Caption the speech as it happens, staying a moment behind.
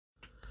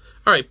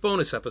All right,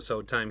 bonus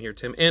episode time here,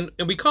 Tim. And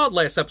we called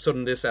last episode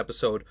and this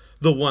episode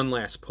the one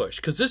last push,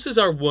 because this is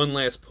our one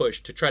last push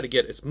to try to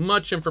get as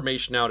much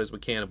information out as we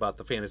can about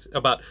the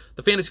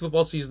fantasy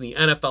football season, the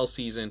NFL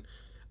season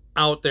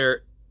out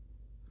there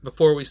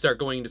before we start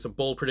going into some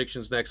bold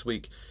predictions next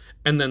week.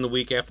 And then the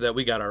week after that,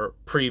 we got our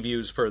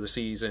previews for the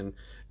season,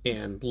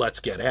 and let's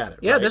get at it.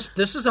 Yeah, right?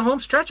 This is the home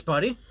stretch,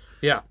 buddy.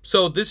 Yeah,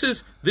 so this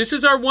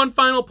is our one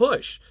final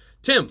push.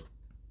 Tim,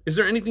 is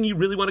there anything you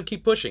really want to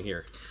keep pushing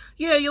here?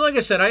 Yeah, like I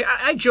said,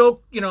 I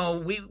joke,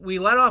 we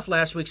let off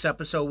last week's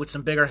episode with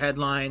some bigger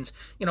headlines,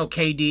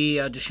 KD,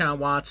 Deshaun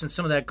Watson,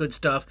 some of that good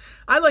stuff.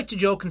 I like to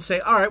joke and say,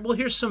 all right, well,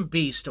 here's some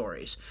B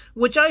stories,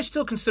 which I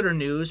still consider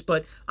news,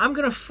 but I'm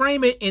going to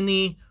frame it in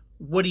the,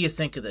 what do you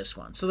think of this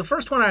one? So the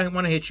first one I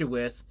want to hit you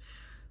with,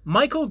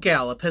 Michael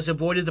Gallup has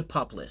avoided the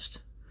PUP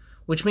list,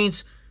 which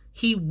means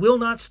he will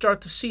not start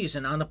the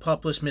season on the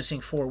PUP list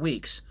missing 4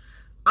 weeks.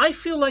 I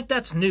feel like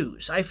that's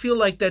news. I feel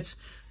like that's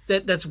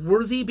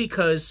worthy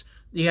because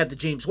you had the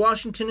James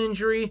Washington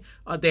injury.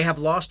 They have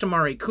lost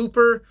Amari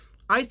Cooper.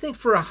 I think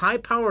for a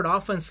high-powered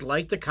offense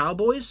like the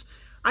Cowboys,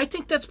 I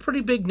think that's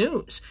pretty big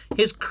news.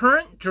 His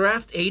current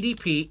draft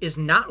ADP is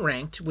not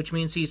ranked, which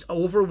means he's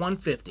over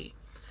 150.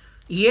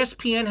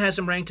 ESPN has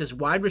him ranked as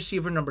wide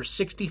receiver number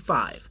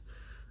 65.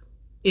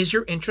 Is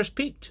your interest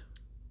piqued?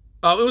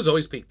 It was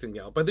always peaked in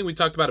Gallup. I think we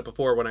talked about it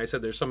before when I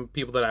said there's some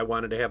people that I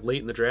wanted to have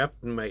late in the draft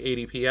in our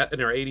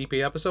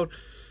ADP episode.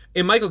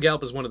 And Michael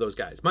Gallup is one of those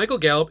guys. Michael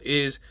Gallup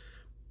was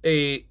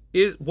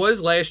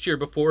last year,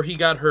 before he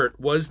got hurt,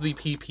 was the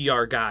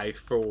PPR guy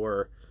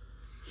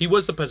he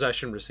was the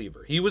possession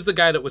receiver. He was the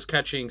guy that was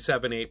catching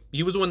 7, 8.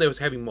 He was the one that was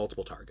having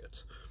multiple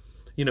targets.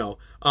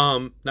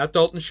 Not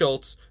Dalton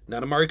Schultz,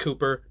 not Amari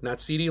Cooper, not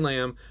CeeDee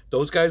Lamb.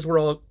 Those guys were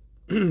all,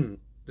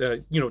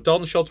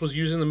 Dalton Schultz was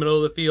using the middle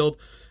of the field.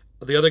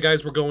 The other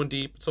guys were going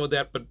deep, so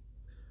that. But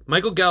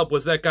Michael Gallup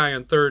was that guy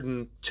on 3rd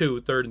and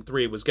 2, 3rd and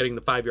 3, was getting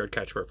the 5-yard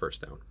catch for a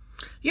first down.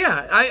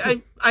 Yeah,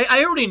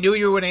 I already knew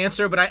you would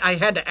answer, but I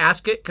had to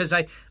ask it because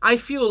I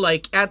feel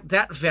like at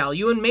that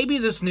value, and maybe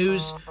this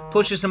news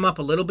pushes him up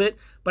a little bit,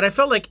 but I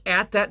felt like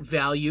at that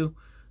value,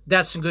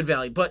 that's some good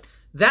value. But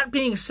that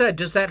being said,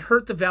 does that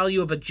hurt the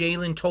value of a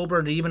Jalen Tolbert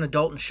and even a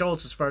Dalton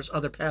Schultz as far as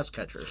other pass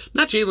catchers?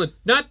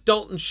 Not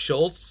Dalton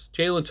Schultz.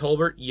 Jalen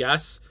Tolbert,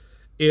 yes.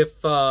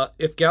 If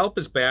Gallup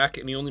is back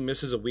and he only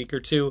misses a week or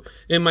two,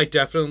 it might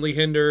definitely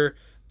hinder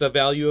the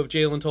value of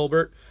Jalen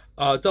Tolbert.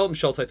 Dalton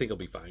Schultz, I think, will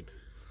be fine.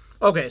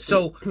 Okay,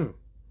 so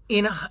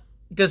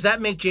does that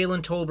make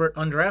Jalen Tolbert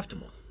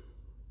undraftable?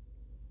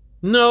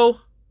 No,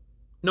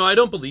 I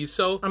don't believe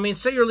so. I mean,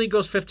 say your league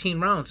goes 15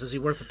 rounds. Is he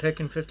worth a pick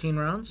in 15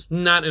 rounds?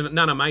 Not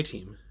on my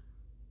team.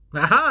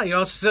 Aha, you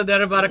also said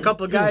that about a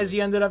couple of guys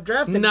you ended up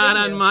drafting. Not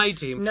on my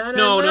team.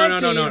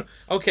 No.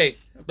 Okay.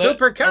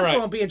 Cooper Kupp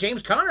won't be, a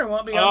James Conner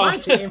won't be on my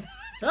team.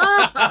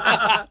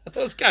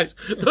 Those guys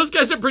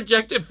are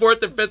projected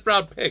 4th and 5th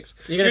round picks.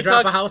 You're going to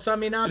drop a house on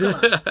me now? Come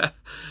on.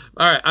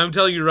 All right, I'm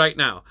telling you right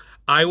now,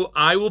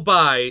 I will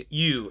buy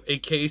you a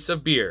case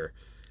of beer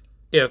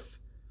if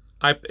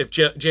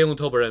Jalen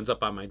Tolbert ends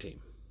up on my team.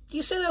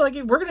 You say that like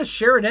we're going to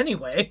share it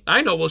anyway.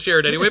 I know we'll share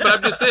it anyway, but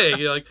I'm just saying,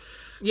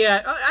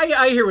 Yeah,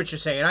 I hear what you're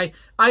saying.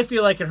 I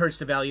feel like it hurts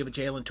the value of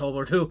Jalen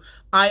Tolbert, who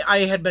I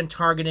had been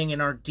targeting in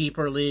our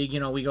deeper league.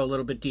 We go a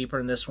little bit deeper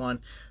in this one.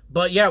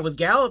 But yeah, with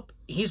Gallup,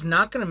 he's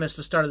not going to miss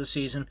the start of the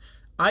season.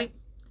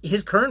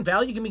 His current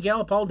value can be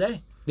Gallup all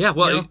day. Yeah,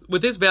 well,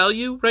 with his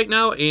value right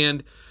now,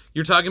 and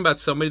you're talking about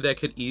somebody that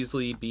could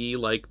easily be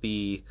like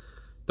the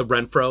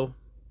Renfro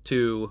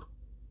to,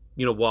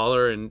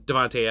 Waller and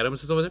Devontae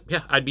Adams and stuff like that.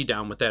 Yeah, I'd be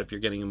down with that if you're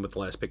getting him with the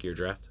last pick of your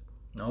draft.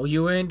 No,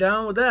 you ain't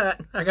down with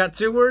that. I got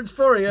 2 words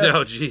for you.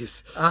 No,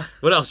 jeez.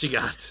 What else you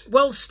got?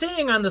 Well,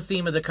 staying on the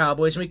theme of the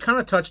Cowboys, and we kind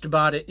of touched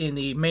about it in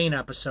the main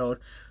episode,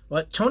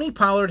 but Tony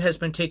Pollard has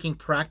been taking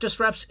practice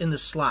reps in the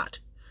slot.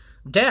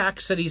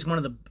 Dak said he's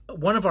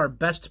one of our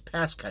best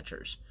pass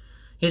catchers.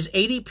 His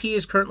ADP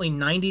is currently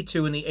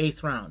 92 in the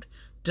 8th round.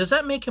 Does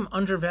that make him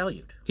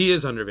undervalued? He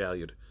is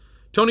undervalued.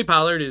 Tony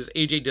Pollard is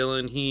A.J.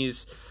 Dillon.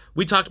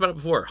 We talked about it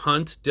before.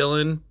 Hunt,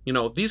 Dillon,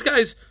 these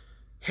guys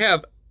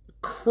have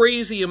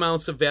crazy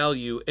amounts of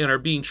value and are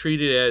being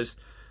treated as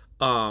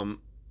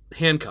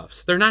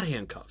handcuffs. They're not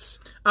handcuffs.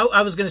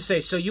 I was going to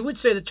say, so you would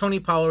say that Tony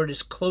Pollard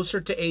is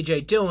closer to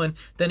A.J. Dillon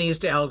than he is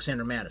to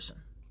Alexander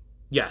Mattison?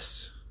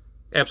 Yes,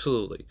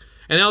 absolutely.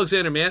 And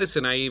Alexander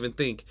Mattison, I even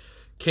think,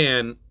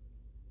 can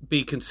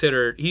be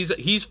considered,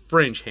 he's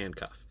fringe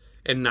handcuff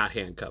and not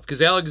handcuff.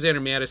 Because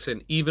Alexander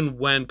Mattison, even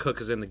when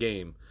Cook is in the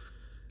game,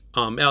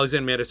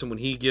 Alexander Mattison, when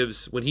he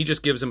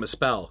just gives him a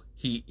spell,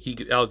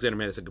 Alexander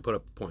Mattison could put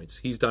up points.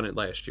 He's done it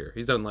last year.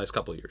 He's done it the last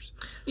couple of years.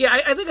 Yeah,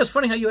 I think it's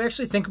funny how you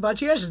actually think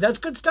about your answers. That's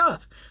good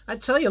stuff. I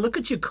tell you, look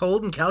at you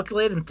cold and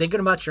calculated and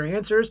thinking about your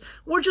answers.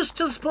 We're just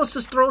still supposed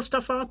to throw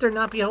stuff out there and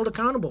not be held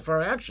accountable for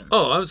our actions.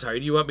 Oh, I'm sorry.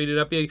 Do you want me to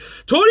not be...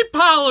 Tony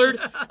Pollard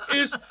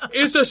is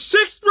a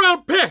 6th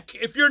round pick.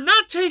 If you're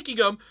not taking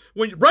him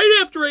right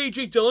after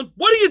A.J. Dillon,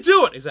 what are you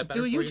doing? Is that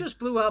better for you? Dude, you just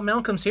blew out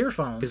Malcolm's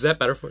earphones. Is that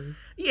better for you?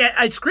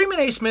 Yeah, Screaming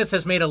A. Smith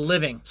has made a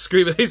living.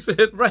 Screaming A.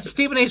 Smith? Right,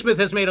 Stephen A. Smith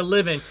has made a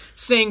living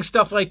saying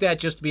stuff like that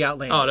just to be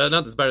outlandish. Oh,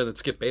 nothing's better than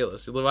Skip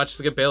Bayless. You watch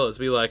Skip Bayless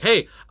be like,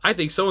 hey, I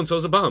think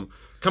so-and-so's a bum.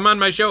 Come on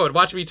my show and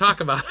watch me talk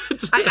about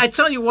it. I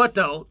tell you what,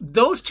 though,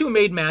 those two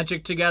made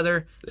magic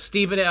together,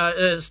 Stephen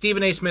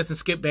A. Smith and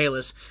Skip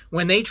Bayless.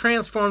 When they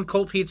transformed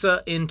Cold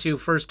Pizza into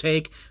First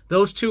Take,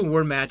 those two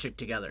were magic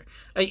together.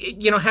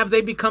 Have they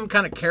become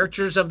kind of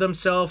characters of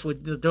themselves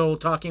with the whole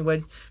talking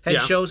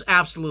head shows?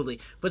 Absolutely.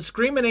 But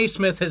Screamin' A.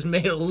 Smith has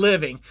made a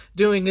living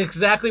doing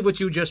exactly what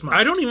you just mentioned.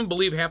 I don't even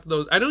believe half of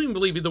those. I don't even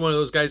believe either one of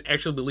those guys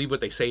actually believe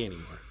what they say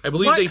anymore. I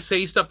believe they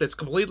say stuff that's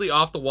completely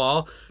off the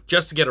wall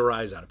just to get a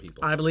rise out of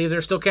people. I believe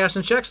they're still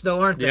cashing checks,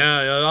 though, aren't they?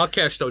 Yeah, I'll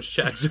cash those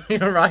checks.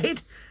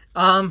 Right?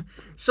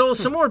 So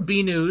some more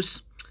B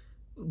news.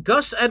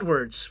 Gus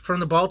Edwards from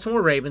the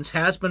Baltimore Ravens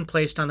has been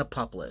placed on the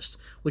PUP list,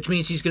 which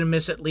means he's going to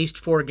miss at least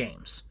 4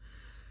 games.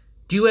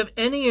 Do you have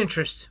any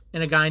interest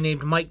in a guy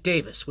named Mike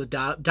Davis with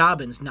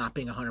Dobbins not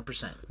being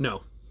 100%?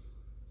 No.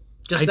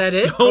 Just that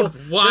it? I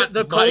don't want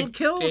the cold Mike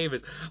kill?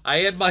 Davis. I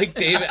had Mike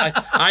Davis.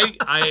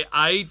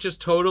 I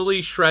just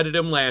totally shredded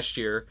him last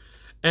year.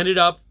 Ended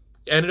up,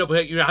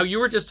 how you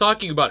were just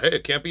talking about, hey, I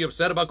can't be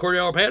upset about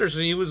Cordell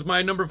Patterson. He was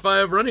my number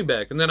 5 running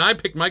back. And then I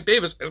picked Mike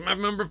Davis as my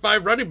number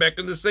 5 running back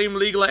in the same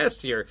league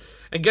last year.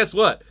 And guess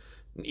what?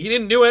 He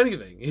didn't do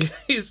anything.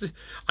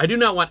 I do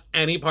not want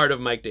any part of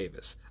Mike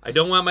Davis. I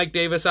don't want Mike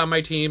Davis on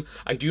my team.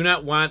 I do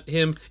not want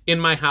him in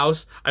my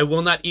house. I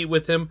will not eat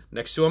with him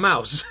next to a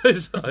mouse.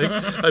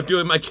 I'm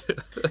doing my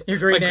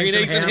green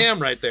eggs and ham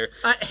right there.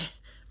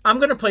 I'm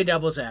going to play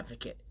devil's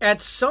advocate.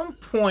 At some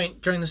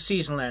point during the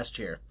season last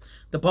year,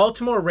 the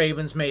Baltimore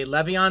Ravens made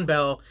Le'Veon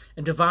Bell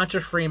and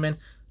Devonta Freeman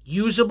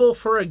usable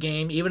for a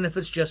game, even if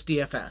it's just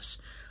DFS.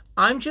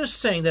 I'm just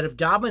saying that if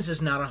Dobbins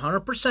is not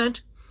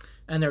 100%,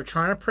 and they're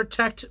trying to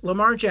protect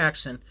Lamar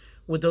Jackson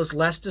with those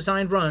less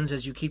designed runs,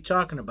 as you keep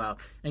talking about,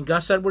 and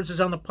Gus Edwards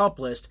is on the PUP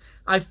list,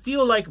 I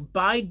feel like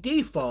by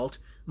default,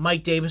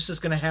 Mike Davis is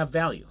going to have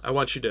value. I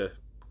want you to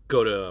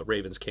go to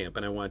Ravens camp,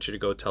 and I want you to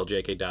go tell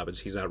J.K. Dobbins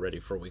he's not ready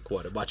for week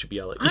 1 and watch him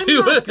yell at you.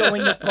 I'm not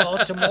going to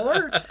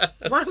Baltimore.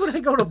 Why would I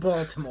go to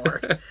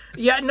Baltimore?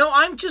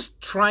 I'm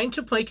just trying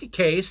to make a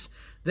case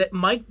that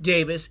Mike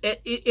Davis,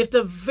 at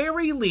the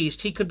very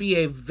least, he could be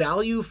a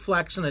value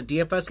flex in a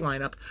DFS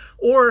lineup,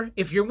 or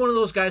if you're one of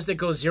those guys that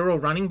goes 0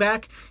 running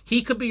back,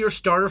 he could be your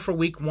starter for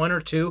week 1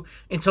 or 2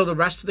 until the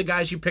rest of the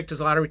guys you picked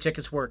as lottery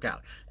tickets work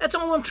out. That's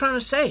all I'm trying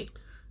to say.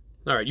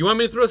 All right, you want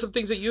me to throw some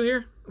things at you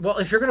here? Well,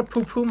 if you're going to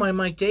poo-poo my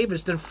Mike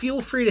Davis, then feel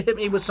free to hit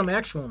me with some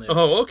actual news.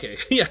 Oh, okay.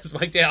 Yes,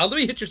 Mike Davis. Let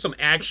me hit you some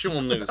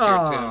actual news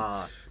here,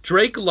 Tim.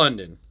 Drake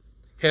London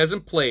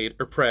hasn't played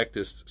or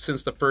practiced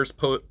since the first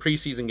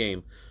preseason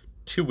game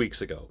 2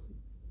 weeks ago.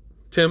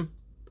 Tim,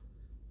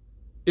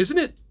 isn't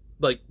it,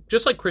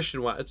 just like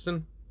Christian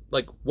Watson,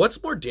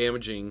 what's more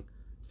damaging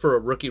for a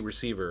rookie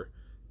receiver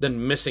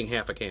than missing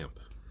half a camp?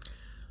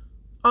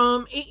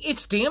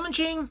 It's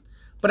damaging,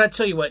 but I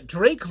tell you what,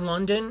 Drake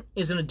London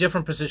is in a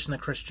different position than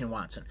Christian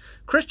Watson.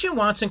 Christian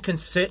Watson can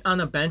sit on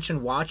the bench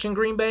and watch in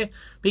Green Bay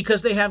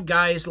because they have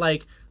guys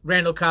like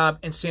Randall Cobb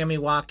and Sammy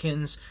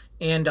Watkins,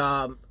 and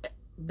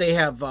they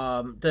have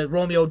the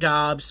Romeo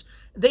Doubs.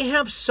 They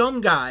have some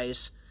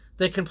guys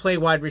that can play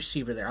wide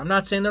receiver there. I'm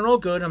not saying they're all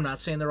good. I'm not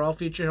saying they're all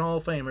future Hall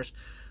of Famers.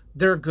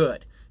 They're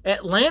good.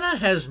 Atlanta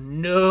has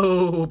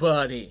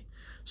nobody.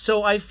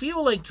 So I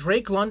feel like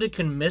Drake London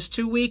can miss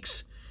 2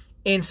 weeks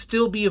and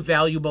still be a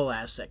valuable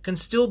asset, can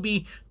still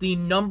be the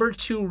number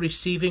 2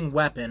 receiving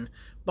weapon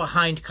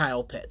behind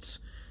Kyle Pitts.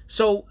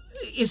 So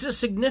is it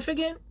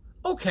significant?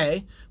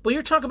 Okay. But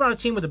you're talking about a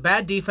team with a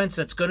bad defense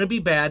that's going to be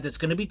bad, that's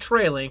going to be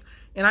trailing,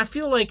 and I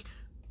feel like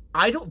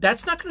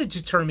that's not going to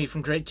deter me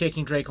from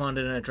taking Drake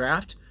London in a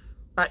draft.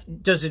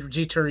 Does it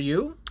deter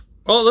you?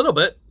 Well, a little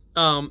bit.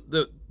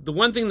 The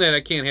one thing that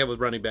I can't have with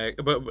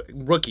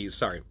rookies,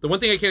 the one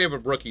thing I can't have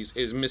with rookies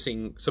is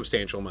missing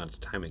substantial amounts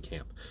of time in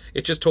camp.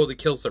 It just totally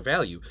kills their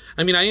value.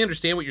 I mean, I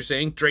understand what you're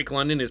saying. Drake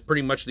London is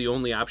pretty much the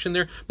only option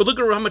there. But look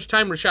at how much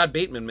time Rashad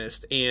Bateman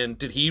missed. And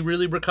did he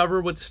really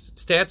recover with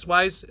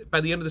stats-wise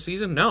by the end of the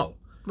season? No.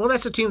 Well,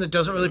 that's a team that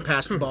doesn't really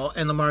pass the ball,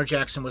 and Lamar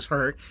Jackson was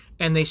hurt,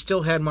 and they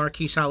still had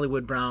Marquise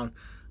Hollywood Brown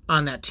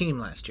on that team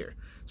last year.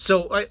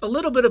 So a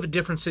little bit of a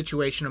different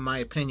situation, in my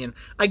opinion.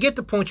 I get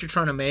the point you're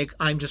trying to make.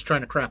 I'm just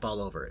trying to crap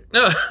all over it.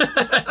 No,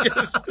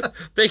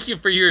 thank you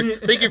for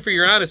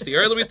your honesty.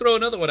 All right, let me throw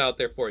another one out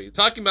there for you.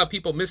 Talking about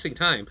people missing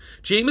time,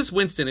 Jameis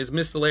Winston has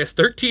missed the last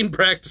 13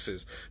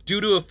 practices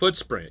due to a foot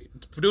sprain.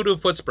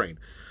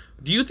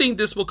 Do you think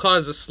this will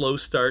cause a slow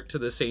start to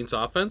the Saints'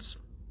 offense?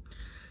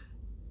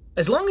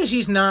 As long as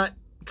he's not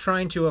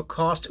trying to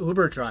accost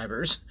Uber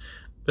drivers.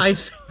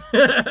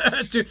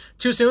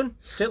 Too soon?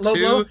 Low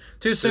blow?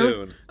 Too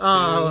soon?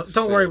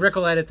 Don't worry, Rick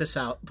will edit this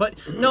out. But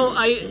no,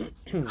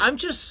 I'm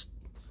just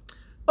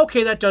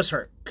okay. That does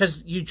hurt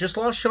because you just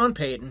lost Sean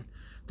Payton.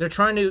 They're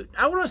trying to.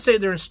 I wouldn't say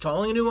they're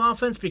installing a new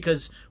offense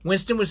because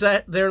Winston was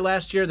there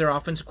last year. Their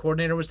offensive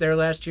coordinator was there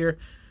last year,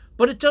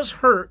 but it does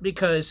hurt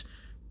because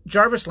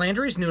Jarvis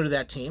Landry's new to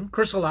that team.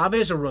 Chris Olave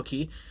is a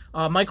rookie.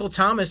 Michael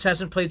Thomas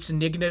hasn't played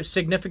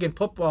significant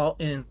football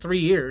in 3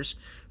 years.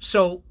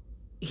 So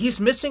he's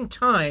missing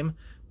time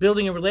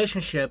building a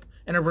relationship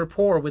and a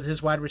rapport with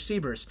his wide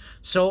receivers.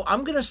 So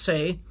I'm going to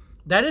say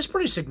that is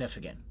pretty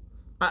significant.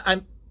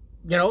 I'm,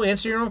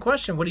 answer your own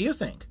question. What do you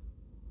think?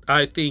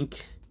 I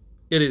think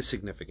it is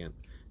significant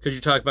because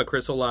you talk about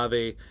Chris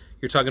Olave,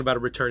 you're talking about a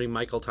returning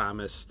Michael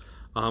Thomas,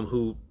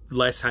 who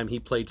last time he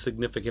played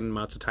significant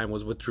amounts of time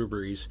was with Drew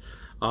Brees.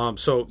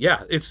 So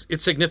yeah, it's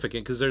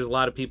significant because there's a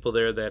lot of people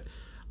there that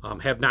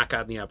have not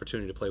gotten the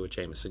opportunity to play with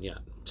Jameson yet.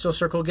 So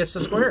Circle gets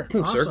the square.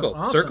 Awesome,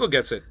 awesome. Circle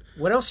gets it.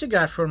 What else you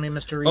got for me,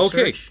 Mr. Research?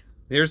 Okay,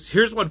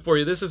 here's one for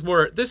you. This is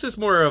more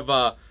of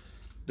a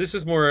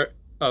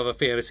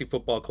fantasy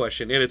football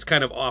question, and it's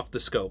kind of off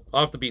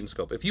the beaten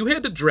scope. If you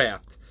had to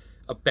draft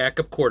a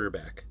backup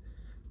quarterback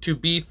to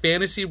be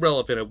fantasy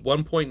relevant at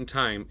one point in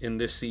time in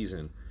this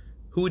season,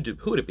 who would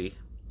it be?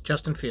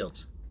 Justin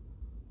Fields.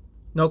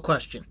 No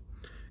question.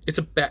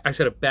 I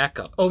said a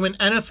backup. Oh, an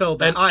NFL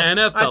backup.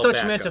 NFL I thought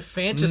backup. You meant a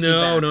fantasy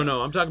backup.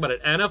 No. I'm talking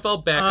about an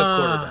NFL backup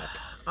quarterback.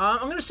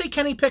 I'm going to say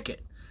Kenny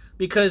Pickett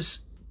because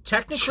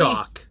technically...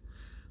 Chalk.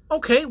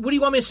 Okay, what do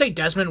you want me to say?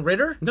 Desmond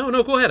Ridder? No,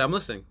 go ahead. I'm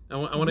listening. I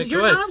want to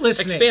You're go ahead. not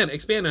listening.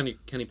 Expand on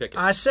Kenny Pickett.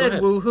 I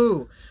said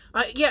woohoo.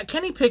 Yeah,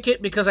 Kenny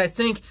Pickett because I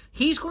think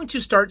he's going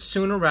to start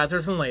sooner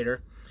rather than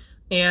later.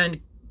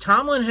 And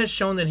Tomlin has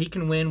shown that he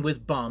can win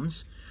with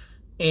bums.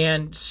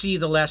 And see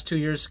the last 2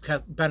 years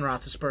Ben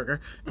Roethlisberger.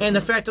 And the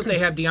fact that they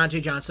have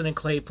Deontay Johnson and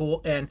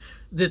Claypool and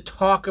the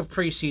talk of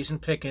preseason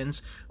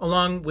Pickens,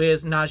 along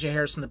with Najee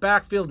Harris in the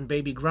backfield and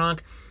Baby Gronk.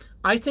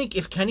 I think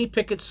if Kenny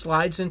Pickett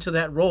slides into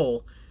that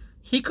role,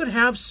 he could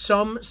have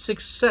some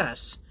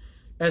success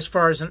as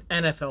far as an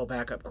NFL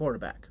backup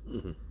quarterback.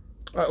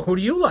 Mm-hmm. Who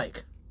do you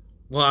like?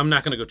 Well, I'm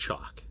not going to go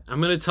chalk.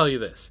 I'm going to tell you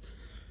this.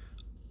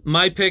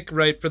 My pick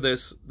right for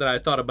this, that I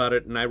thought about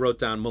it and I wrote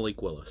down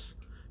Malik Willis.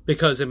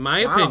 Because in my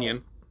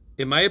opinion,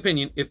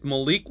 if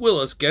Malik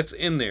Willis gets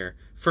in there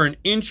for an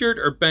injured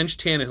or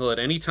benched Tannehill at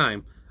any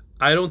time,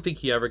 I don't think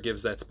he ever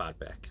gives that spot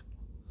back.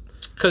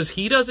 Because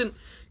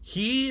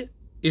he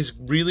is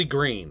really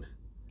green,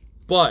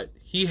 but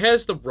he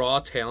has the raw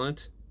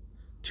talent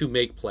to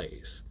make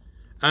plays.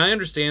 I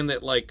understand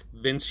that like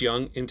Vince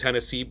Young in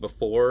Tennessee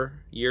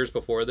years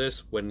before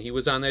this, when he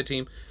was on that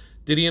team,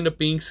 did he end up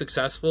being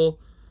successful?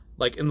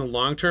 Like in the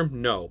long term,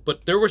 no.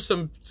 But there were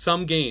some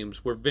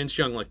games where Vince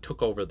Young like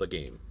took over the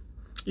game.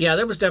 Yeah,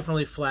 there was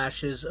definitely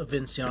flashes of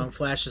Vince Young,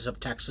 flashes of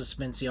Texas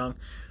Vince Young.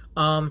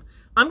 I'm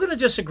going to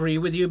disagree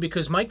with you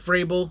because Mike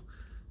Vrabel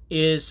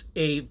is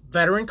a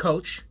veteran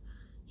coach.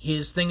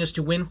 His thing is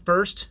to win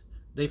first.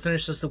 They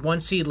finished as the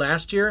 1 seed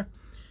last year.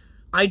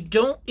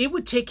 It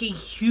would take a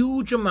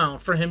huge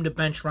amount for him to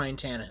bench Ryan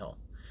Tannehill.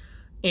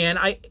 And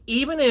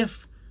even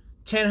if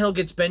Tannehill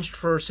gets benched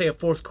for, say, a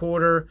fourth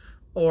quarter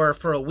or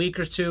for a week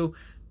or two,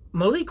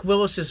 Malik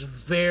Willis is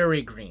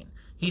very green.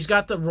 He's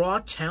got the raw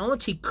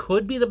talent. He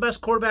could be the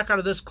best quarterback out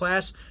of this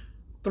class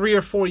 3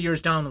 or 4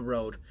 years down the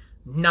road.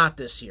 Not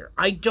this year.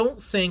 I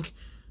don't think,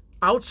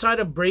 outside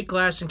of break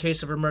glass in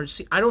case of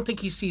emergency, I don't think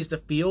he sees the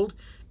field.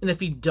 And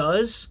if he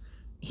does,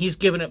 he's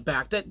giving it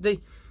back.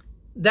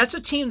 That's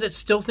a team that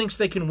still thinks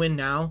they can win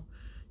now.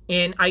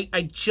 And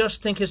I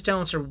just think his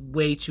talents are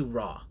way too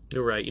raw.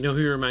 You're right. You know who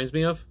he reminds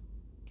me of?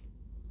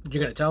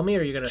 You're going to tell me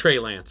or you're going to... Trey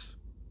Lance.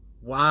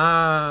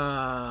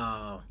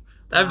 Wow.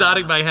 I'm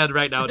nodding my head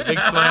right now. A big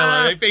smile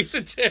on my face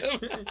at Tim.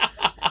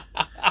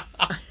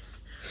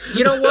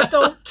 You know what,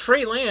 though?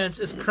 Trey Lance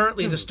is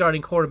currently the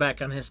starting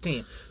quarterback on his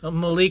team.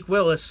 Malik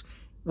Willis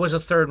was a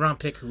third-round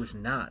pick who was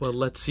not. Well,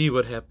 let's see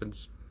what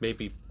happens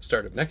maybe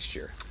start of next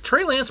year.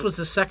 Trey Lance was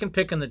the second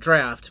pick in the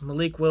draft.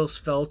 Malik Willis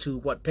fell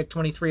to, pick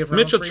 23 of round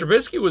Mitchell 3?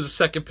 Trubisky was the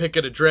second pick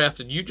in a draft,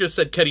 and you just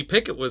said Kenny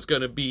Pickett was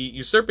going to be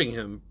usurping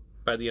him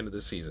by the end of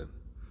the season.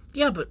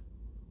 Yeah, but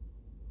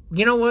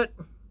you know what?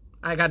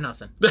 I got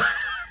nothing.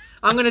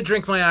 I'm going to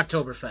drink my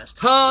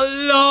Oktoberfest.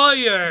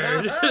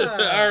 Lawyer!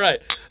 All right.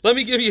 Let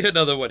me give you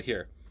another one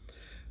here.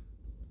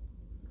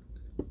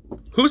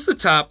 Who's the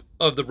top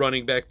of the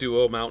running back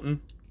duo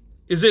mountain?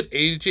 Is it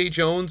Aaron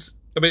Jones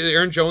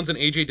and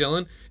A.J.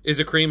 Dillon? Is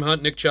it Kareem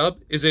Hunt, Nick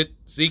Chubb? Is it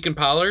Zeke and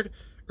Pollard?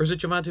 Or is it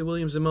Javonte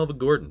Williams and Melvin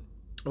Gordon?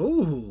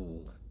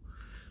 Ooh,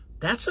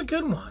 that's a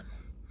good one.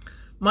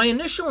 My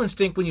initial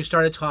instinct when you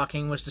started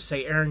talking was to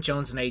say Aaron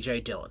Jones and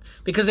A.J. Dillon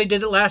because they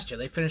did it last year.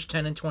 They finished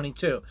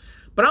 10-22.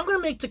 But I'm going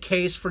to make the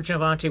case for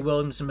Javonte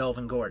Williams and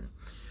Melvin Gordon.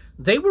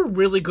 They were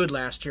really good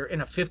last year in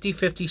a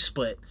 50-50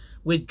 split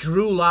with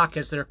Drew Lock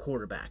as their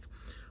quarterback.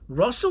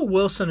 Russell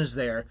Wilson is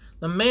there.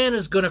 The man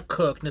is going to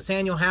cook.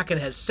 Nathaniel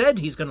Hackett has said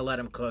he's going to let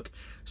him cook.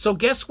 So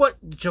guess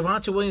what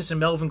Javonte Williams and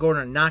Melvin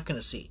Gordon are not going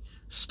to see?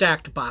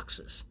 Stacked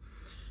boxes.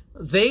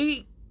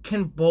 They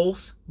can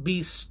both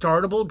be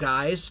startable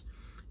guys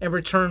and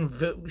return,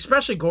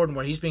 especially Gordon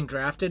where he's being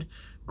drafted.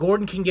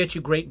 Gordon can get you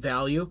great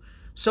value.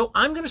 So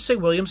I'm going to say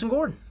Williams and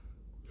Gordon.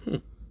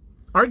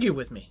 Argue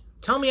with me.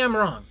 Tell me I'm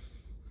wrong.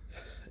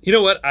 You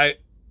know what? I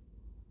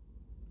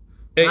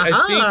think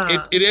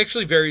it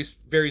actually varies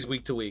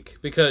week to week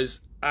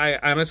because I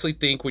honestly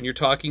think when you're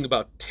talking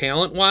about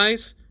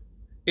talent-wise,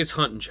 it's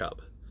Hunt and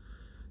Chubb.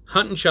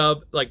 Hunt and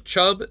Chubb, like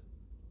Chubb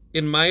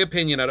in my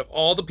opinion, out of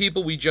all the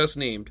people we just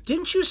named,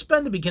 Didn't you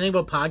spend the beginning of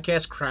a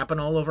podcast crapping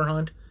all over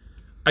Hunt?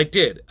 I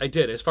did,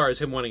 as far as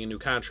him wanting a new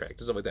contract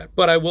and stuff like that.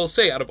 But I will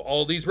say, out of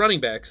all these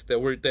running backs that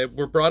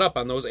were brought up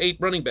on those 8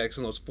 running backs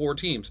in those 4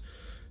 teams,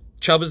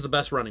 Chubb is the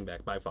best running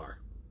back by far.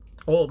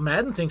 Oh,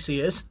 Madden thinks he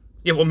is.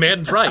 Yeah, well,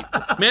 Madden's right.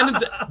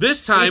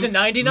 This time, He's a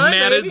 99,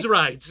 Madden's baby.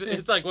 right.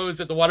 It's like, what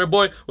was it, the water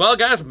boy? Well,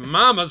 guys,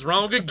 mama's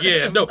wrong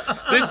again. No,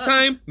 this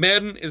time,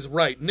 Madden is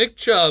right. Nick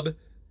Chubb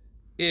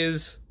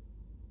is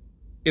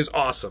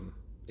awesome,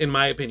 in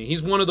my opinion.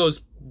 He's one of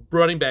those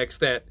running backs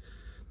that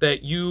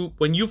you,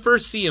 when you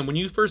first see him, when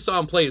you first saw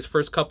him play his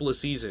first couple of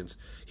seasons,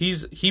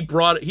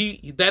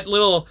 that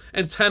little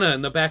antenna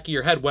in the back of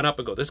your head went up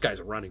and go, this guy's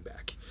a running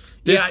back.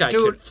 This guy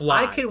dude, can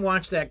fly. I can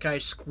watch that guy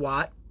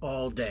squat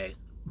all day.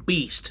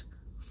 Beast.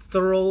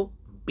 Thorough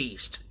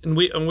beast. And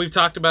we've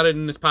talked about it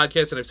in this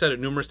podcast, and I've said it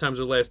numerous times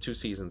over the last 2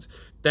 seasons.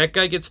 That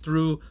guy gets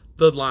through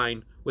the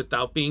line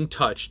without being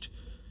touched.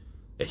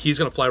 He's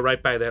going to fly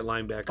right by that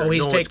linebacker. Oh,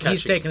 he's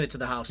taking it to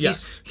the house.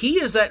 Yes.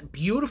 He is that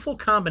beautiful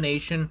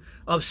combination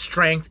of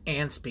strength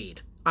and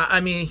speed.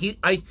 I mean,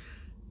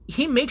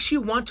 he makes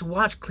you want to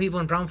watch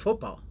Cleveland Brown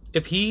football.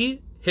 If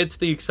he hits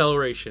the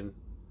acceleration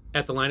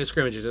at the line of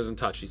scrimmage, it doesn't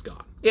touch, he's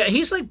gone. Yeah,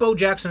 he's like Bo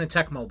Jackson at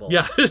Tech Mobile.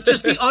 Yeah.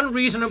 Just the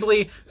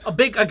unreasonably a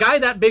guy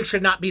that big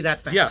should not be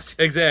that fast. Yes,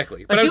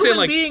 exactly. But a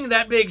human being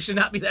that big should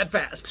not be that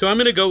fast. So I'm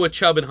going to go with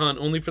Chubb and Hunt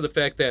only for the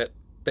fact that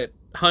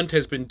Hunt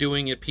has been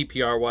doing it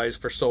PPR-wise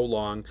for so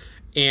long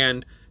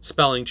and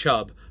spelling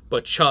Chubb.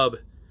 But Chubb,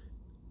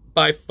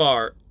 by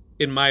far,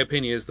 in my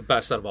opinion, is the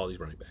best out of all these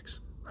running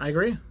backs. I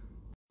agree.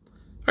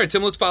 All right,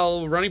 Tim, let's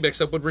follow running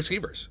backs up with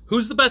receivers.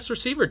 Who's the best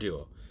receiver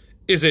duo?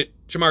 Is it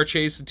Jamar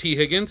Chase and T.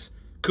 Higgins,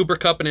 Cooper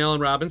Kupp and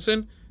Allen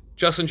Robinson,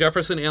 Justin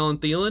Jefferson, Alan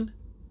Thielen,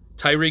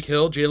 Tyreek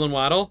Hill, Jalen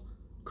Waddle,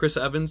 Mike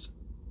Evans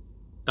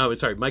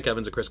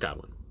and Chris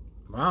Godwin?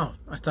 Wow,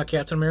 I thought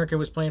Captain America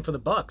was playing for the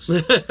Bucks.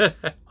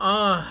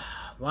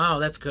 Wow,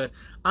 that's good.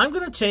 I'm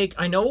going to take,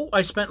 I know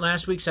I spent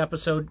last week's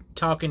episode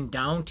talking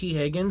down T.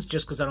 Higgins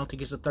just because I don't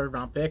think he's a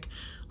 3rd-round pick.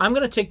 I'm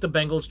going to take the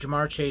Bengals,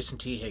 Jamar Chase, and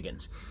T.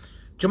 Higgins.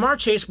 Jamar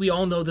Chase, we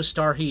all know the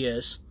star he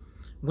is.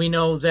 We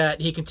know that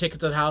he can take it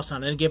to the house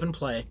on any given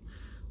play.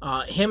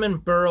 Him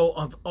and Burrow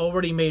have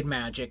already made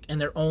magic,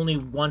 and they're only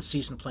 1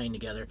 season playing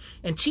together.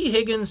 And T.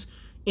 Higgins,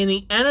 in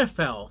the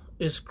NFL,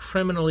 is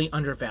criminally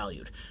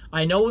undervalued.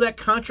 I know that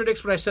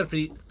contradicts what I said for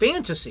the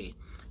fantasy,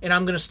 and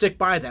I'm going to stick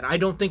by that. I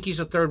don't think he's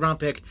a 3rd-round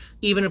pick,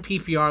 even in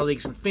PPR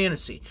leagues and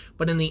fantasy.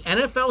 But in the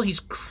NFL, he's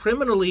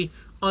criminally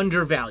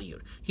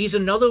undervalued. He's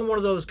another one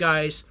of those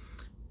guys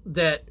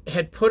that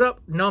had put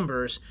up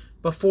numbers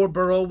before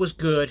Burrow was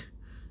good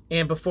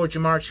and before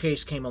Jamar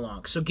Chase came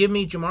along. So give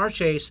me Jamar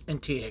Chase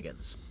and T.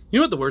 Higgins. You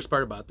know what the worst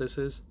part about this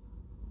is?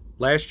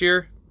 Last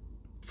year,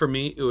 for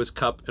me, it was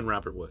Kupp and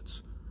Robert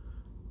Woods.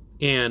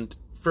 And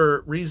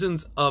for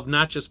reasons of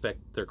not just the fact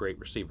they're great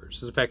receivers,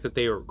 it's the fact that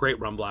they are great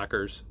run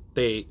blockers.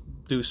 They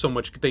do so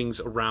much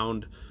things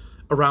around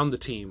the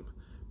team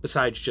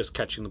besides just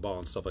catching the ball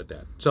and stuff like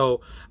that.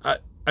 So I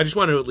just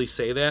wanted to at least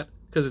say that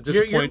because it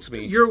disappoints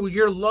me.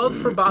 Your love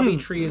for Bobby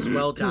Tree is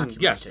well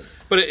documented. Yes,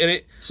 but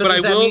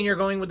does that mean you're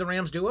going with the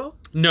Rams duo?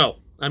 No,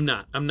 I'm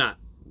not.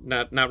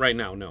 Not right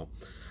now. No,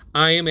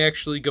 I am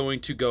actually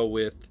going to go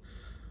with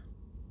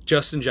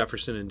Justin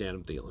Jefferson and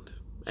Adam Thielen,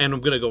 and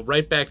I'm going to go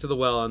right back to the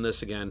well on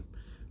this again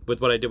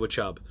with what I did with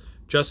Chubb.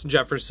 Justin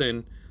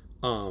Jefferson,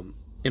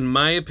 in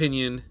my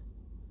opinion,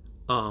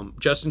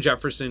 Justin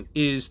Jefferson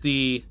is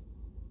the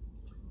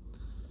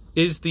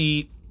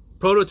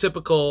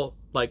prototypical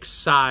like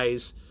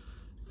size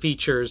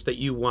features that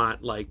you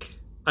want like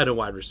in a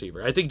wide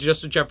receiver. I think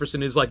Justin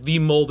Jefferson is like the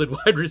molded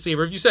wide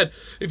receiver.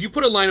 If you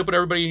put a lineup with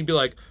everybody and you'd be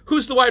like,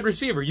 who's the wide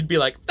receiver? You'd be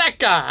like, that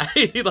guy.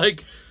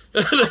 like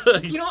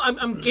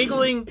I'm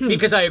giggling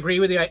because I agree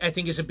with you. I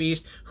think he's a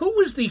beast. Who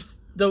was the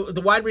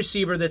wide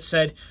receiver that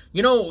said,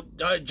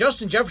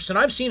 Justin Jefferson,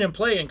 I've seen him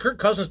play, and Kirk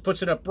Cousins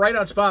puts it up right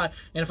on spot,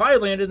 and if I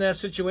had landed in that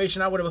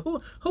situation, I would have...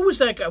 Who was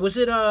that guy? Was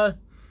it...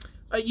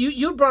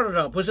 You brought it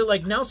up. Was it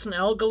like Nelson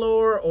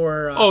Aguilar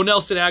or...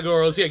 Nelson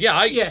Aguilar.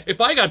 Yeah. If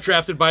I got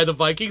drafted by the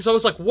Vikings, I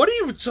was like, what are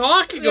you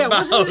talking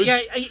about?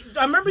 I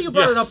remember you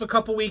brought it up a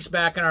couple weeks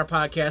back in our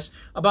podcast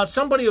about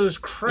somebody who was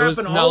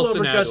crapping all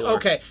over just...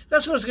 Okay,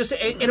 that's what I was going to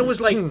say. And it was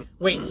like,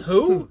 wait,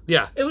 who?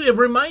 Yeah. It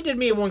reminded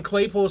me of when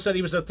Claypool said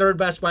he was the 3rd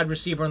best wide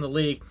receiver in the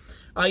league.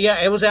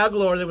 It was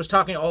Aguilar that was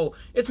talking,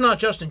 it's not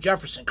Justin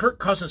Jefferson. Kirk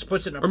Cousins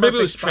puts it in a perfect spot. Or maybe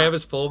it was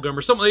Travis Fulgham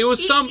or something. It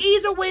was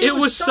either way, it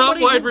was some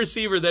wide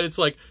receiver that it's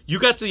like, you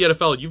got to the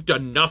NFL, you've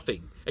done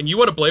nothing. And you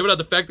want to blame it on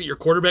the fact that your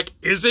quarterback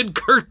isn't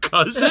Kirk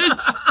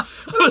Cousins? I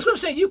was going to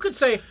say, you could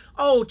say,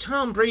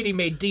 Tom Brady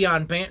made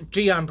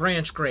Deion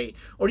Branch great.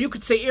 Or you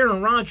could say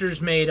Aaron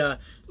Rodgers made,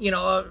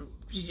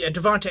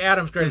 Devonta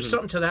Adams great, or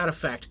something to that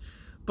effect.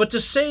 But to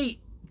say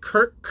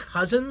Kirk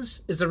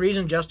Cousins is the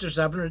reason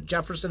Justin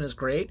Jefferson is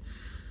great...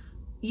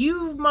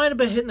 You might have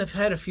been hitting the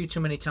head a few too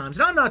many times.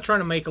 And I'm not trying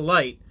to make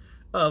light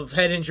of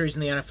head injuries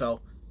in the NFL.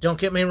 Don't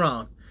get me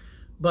wrong.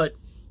 But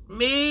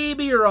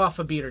maybe you're off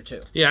a beat or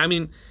two. Yeah, I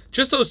mean,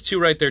 just those two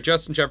right there,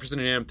 Justin Jefferson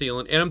and Adam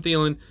Thielen. Adam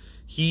Thielen,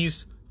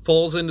 he's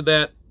falls into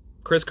that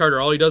Chris Carter.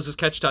 All he does is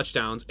catch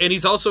touchdowns, and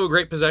he's also a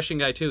great possession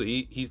guy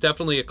too. He's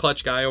definitely a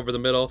clutch guy over the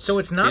middle. So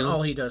it's not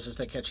all he does is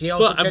the catch. He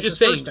also catches I'm just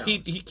saying first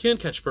downs. he can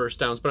catch first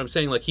downs, but I'm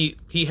saying like he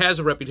has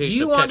a reputation.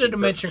 You of wanted catching to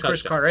mention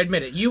Chris touchdowns. Carter.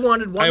 Admit it. You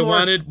wanted one. I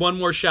wanted one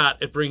more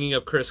shot at bringing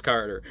up Chris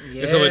Carter.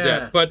 Yeah. And so with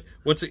that, but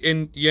what's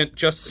in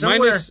just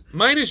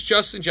mine is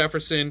Justin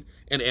Jefferson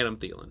and Adam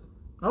Thielen.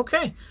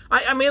 Okay.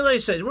 I mean, like I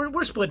said,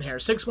 we're splitting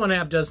hairs. 6 one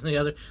half dozen the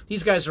other.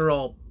 These guys are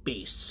all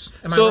beasts.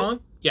 Am I wrong?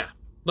 Yeah.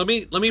 Let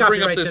me Copyright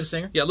bring up Tim this.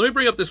 Singer. Yeah, let me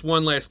bring up this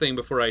one last thing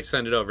before I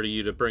send it over to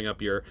you to bring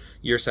up your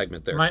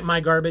segment there. My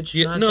garbage.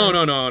 Yeah, no,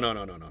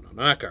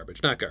 not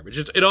garbage, not garbage.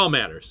 It all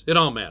matters. It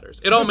all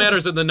matters. It all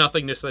matters in the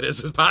nothingness that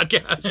is this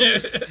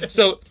podcast.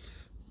 So,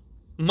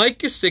 Mike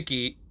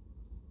Gesicki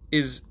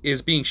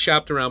is being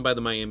shopped around by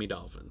the Miami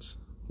Dolphins.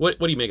 What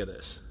do you make of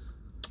this?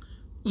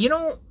 You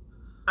know,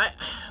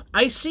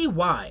 I see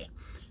why,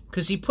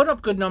 because he put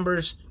up good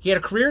numbers. He had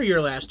a career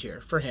year last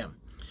year for him.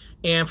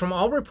 And from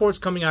all reports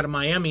coming out of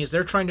Miami is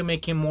they're trying to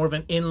make him more of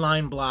an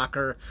inline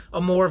blocker,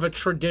 more of a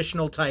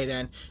traditional tight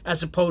end,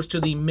 as opposed to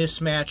the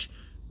mismatch,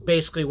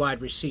 basically wide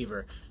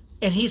receiver.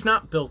 And he's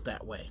not built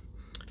that way.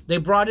 They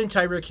brought in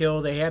Tyreek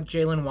Hill. They have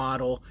Jalen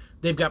Waddle.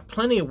 They've got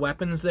plenty of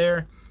weapons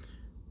there.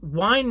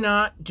 Why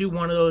not do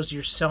one of those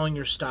you're selling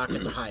your stock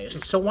at the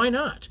highest? So why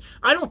not?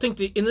 I don't think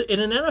in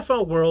an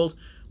NFL world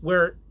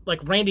where, like,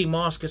 Randy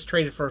Moss gets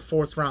traded for a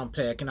 4th-round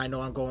pick, and I know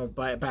I'm going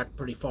back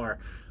pretty far,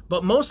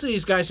 but most of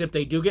these guys, if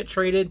they do get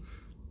traded,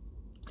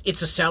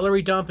 it's a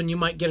salary dump, and you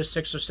might get a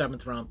 6th or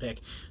 7th round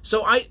pick.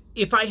 So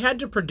if I had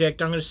to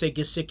predict, I'm going to say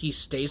Gesicki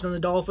stays on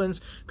the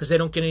Dolphins because they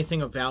don't get anything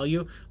of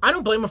value. I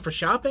don't blame them for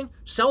shopping.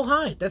 Sell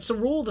high. That's the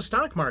rule of the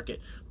stock market.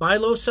 Buy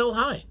low, sell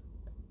high.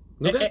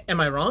 Okay.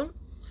 Am I wrong?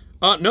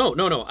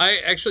 No. I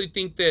actually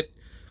think that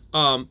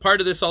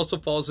part of this also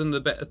falls in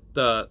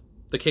the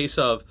case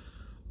of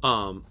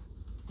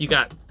you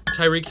got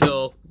Tyreek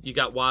Hill, you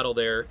got Waddle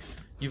there,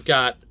 you've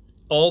got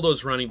all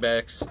those running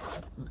backs.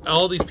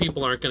 All these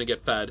people aren't going to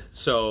get fed,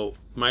 so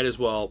might as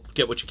well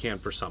get what you can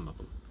for some of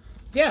them.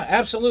 Yeah,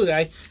 absolutely.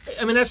 I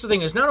mean, that's the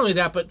thing is not only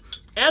that, but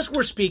as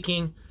we're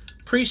speaking,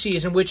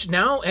 preseason, which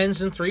now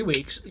ends in 3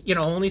 weeks,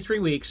 only 3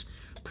 weeks,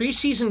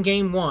 preseason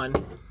game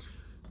 1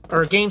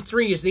 or game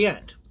 3 is the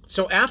end.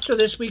 So after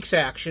this week's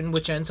action,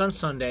 which ends on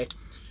Sunday,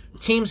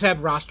 teams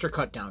have roster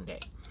cutdown day.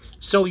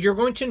 So you're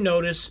going to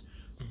notice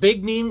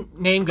big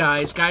name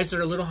guys that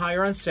are a little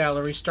higher on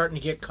salary, starting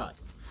to get cut.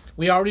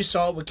 We already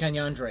saw it with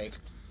Kenyon Drake.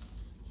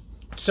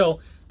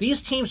 So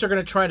these teams are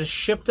going to try to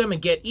ship them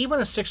and get even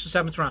a 6th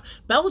or 7th round.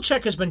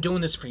 Belichick has been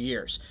doing this for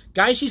years.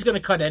 Guys he's going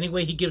to cut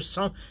anyway. He gives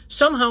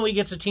somehow he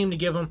gets a team to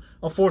give him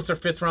a 4th or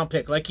 5th round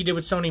pick, like he did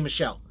with Sony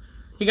Michel.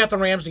 He got the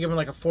Rams to give him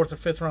like a 4th or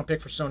 5th round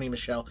pick for Sony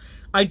Michel.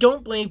 I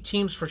don't blame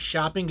teams for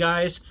shopping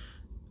guys.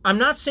 I'm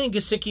not saying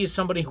Gesicki is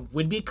somebody who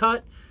would be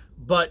cut,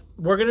 but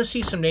we're going to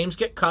see some names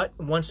get cut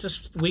once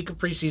this week of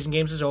preseason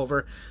games is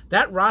over.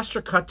 That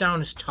roster cut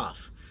down is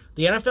tough.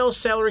 The NFL's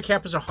salary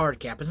cap is a hard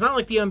cap. It's not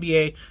like the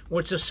NBA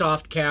where it's a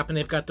soft cap and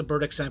they've got the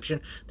bird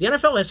exemption. The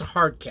NFL has a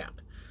hard cap.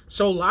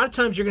 So a lot of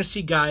times you're going to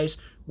see guys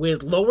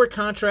with lower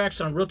contracts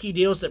on rookie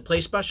deals that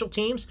play special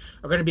teams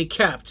are going to be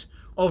kept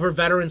over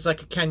veterans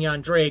like a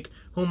Kenyon Drake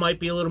who might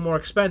be a little more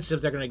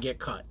expensive. They're going to get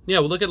cut. Yeah,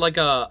 well, look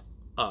at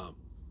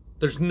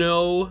there's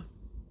no,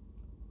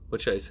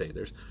 what should I say?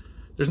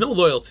 There's no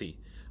loyalty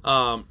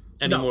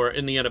anymore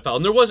in the NFL,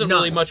 and there wasn't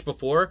really much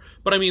before.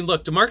 But I mean,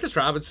 look, Demarcus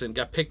Robinson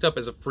got picked up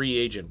as a free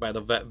agent by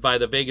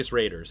the Vegas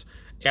Raiders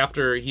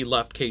after he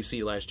left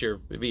KC last year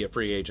via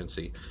free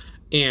agency,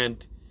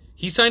 and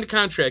he signed a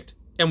contract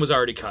and was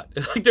already cut.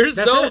 Like there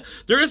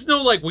is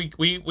no like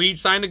we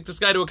signed this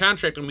guy to a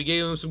contract and we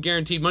gave him some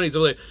guaranteed money.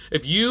 So like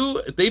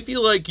if they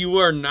feel like you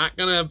are not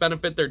going to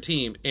benefit their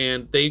team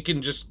and they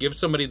can just give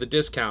somebody the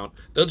discount,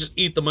 they'll just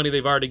eat the money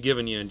they've already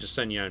given you and just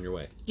send you on your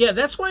way. Yeah,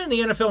 that's why in the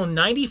NFL,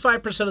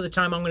 95% of the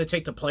time I'm going to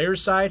take the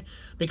player's side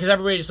because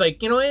everybody's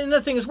like, and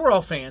the thing is we're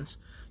all fans.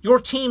 Your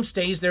team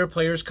stays there,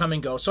 players come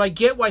and go. So I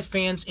get why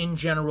fans in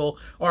general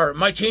are,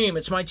 my team,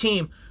 it's my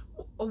team.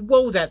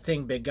 Whoa, that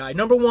thing, big guy.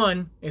 Number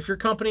one, if your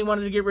company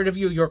wanted to get rid of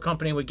you, your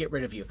company would get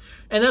rid of you.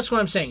 And that's what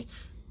I'm saying.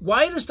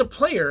 Why does the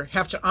player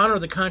have to honor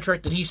the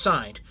contract that he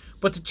signed,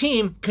 but the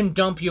team can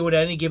dump you at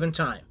any given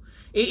time?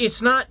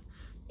 It's not,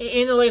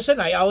 and like I said,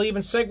 I'll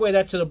even segue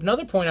that to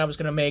another point I was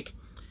going to make.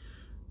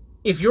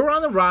 If you're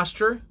on the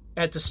roster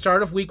at the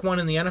start of week 1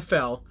 in the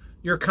NFL,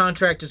 your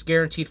contract is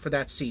guaranteed for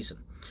that season.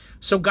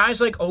 So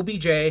guys like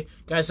OBJ,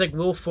 guys like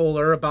Will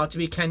Fuller, about to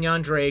be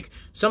Kenyon Drake,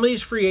 some of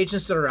these free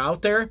agents that are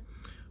out there,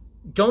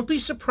 don't be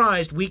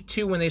surprised week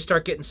 2 when they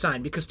start getting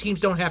signed because teams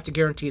don't have to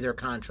guarantee their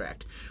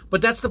contract. But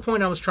that's the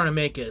point I was trying to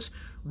make is,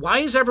 why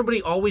is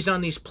everybody always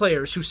on these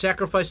players who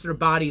sacrifice their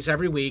bodies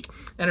every week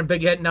and have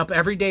been getting up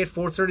every day at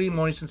 4:30 in the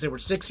morning since they were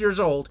 6 years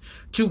old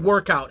to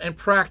work out and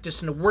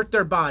practice and to work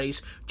their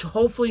bodies to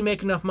hopefully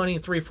make enough money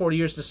in 3-4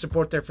 years to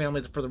support their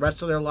family for the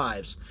rest of their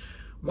lives?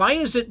 Why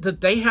is it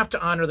that they have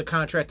to honor the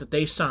contract that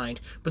they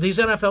signed, but these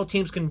NFL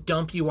teams can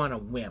dump you on a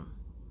whim?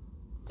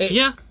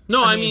 Yeah.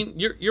 No, I mean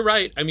you're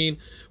right. I mean,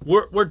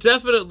 we're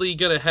definitely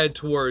going to head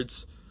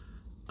towards.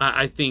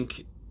 I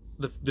think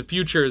the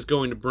future is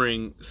going to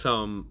bring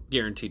some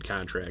guaranteed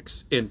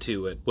contracts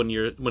into it when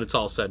it's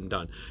all said and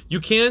done. You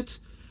can't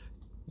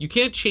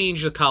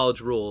change the college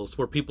rules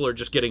where people are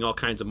just getting all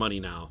kinds of money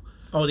now.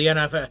 Oh, the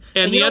NFL.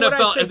 And the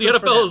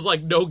NFL is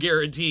like no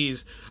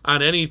guarantees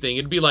on anything.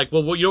 It'd be like,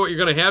 well, you know what you're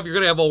going to have? You're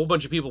going to have a whole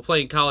bunch of people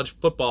playing college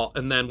football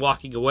and then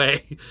walking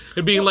away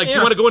and being do you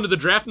want to go into the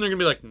draft? And they're going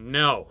to be like,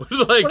 no.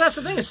 Well, that's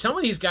the thing is some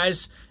of these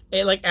guys,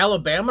 like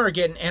Alabama, are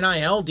getting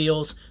NIL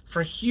deals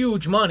for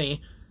huge money.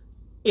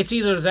 It's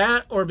either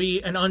that or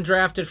be an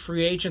undrafted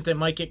free agent that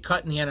might get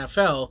cut in the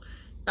NFL.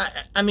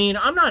 I mean,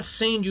 I'm not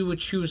saying you would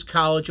choose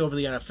college over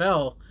the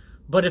NFL,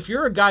 but if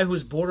you're a guy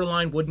who's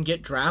borderline wouldn't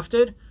get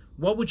drafted,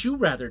 what would you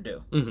rather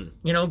do?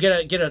 Mm-hmm.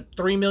 Get a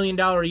 $3 million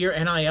a year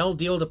NIL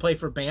deal to play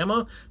for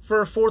Bama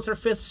for a fourth or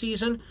fifth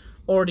season,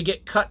 or to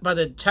get cut by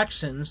the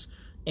Texans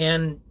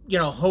and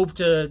hope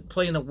to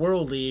play in the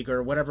World League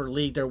or whatever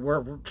league they're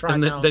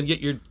trying and then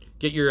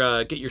get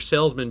your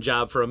salesman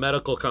job for a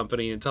medical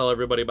company and tell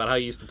everybody about how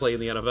you used to play in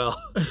the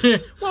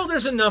NFL. Well,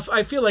 there's enough.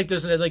 I feel like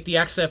there's like the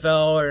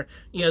XFL or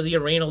the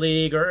Arena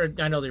League, or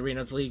I know the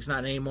Arena League's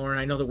not anymore, and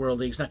I know the World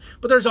League's not,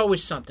 but there's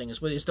always something.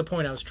 Is the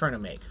point I was trying to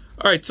make.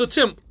 All right, so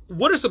Tim,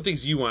 what are some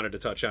things you wanted to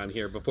touch on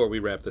here before we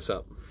wrap this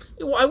up?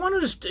 Well, I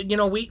wanted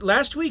to,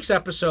 last week's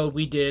episode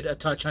we did a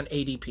touch on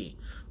ADP,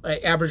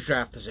 average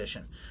draft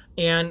position,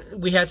 and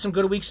we had some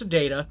good weeks of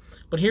data.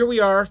 But here we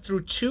are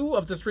through 2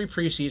 of the 3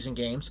 preseason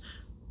games,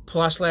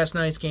 plus last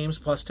night's games,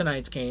 plus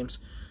tonight's games.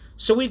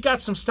 So we've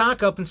got some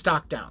stock up and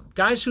stock down.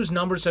 Guys whose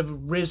numbers have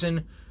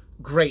risen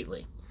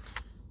greatly.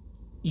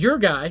 Your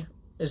guy,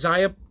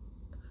 Isaiah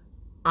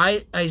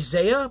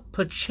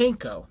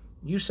Pacheco.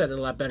 You said it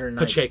a lot better than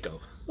Pacheco. I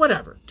did.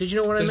 Whatever. Did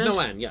you know what I meant? There's no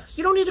N, yes.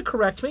 You don't need to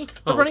correct me.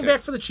 The running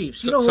back for the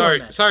Chiefs. You know who I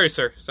meant. Sorry,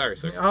 sir.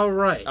 All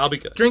right. I'll be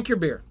good. Drink your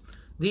beer.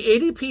 The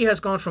ADP has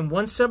gone from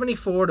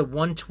 174 to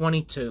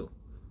 122.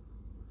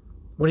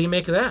 What do you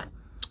make of that?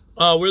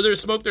 Where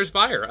there's smoke, there's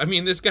fire. I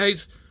mean, this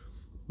guy's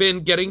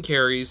been getting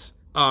carries.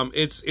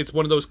 It's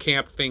one of those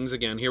camp things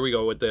again. Here we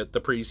go with the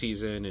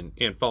preseason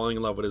and falling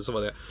in love with it and stuff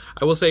like that.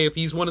 I will say, if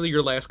he's one of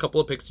your last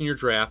couple of picks in your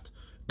draft,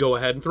 go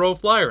ahead and throw a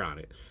flyer on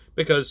it,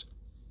 because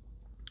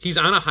he's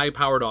on a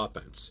high-powered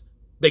offense.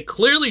 They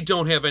clearly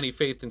don't have any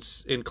faith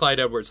in Clyde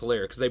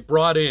Edwards-Helaire because they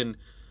brought in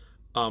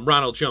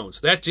Ronald Jones.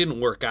 That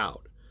didn't work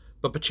out,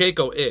 but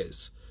Pacheco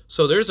is.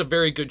 So there's a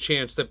very good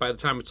chance that by the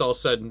time it's all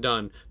said and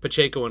done,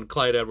 Pacheco and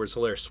Clyde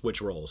Edwards-Helaire switch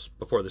roles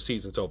before the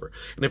season's over.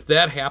 And if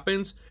that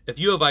happens, if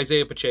you have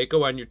Isaiah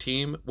Pacheco on your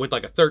team with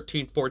like a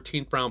 13th,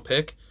 14th round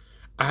pick,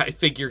 I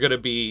think you're going to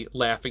be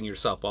laughing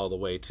yourself all the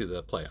way to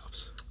the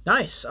playoffs.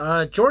 Nice.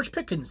 George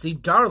Pickens, the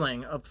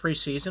darling of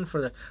preseason for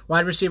the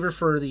wide receiver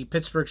for the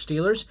Pittsburgh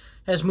Steelers,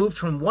 has moved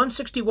from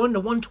 161 to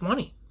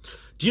 120.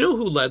 Do you know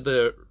who led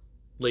the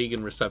league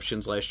in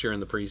receptions last year in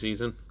the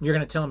preseason? You're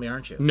going to tell me,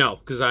 aren't you? No,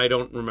 because I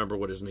don't remember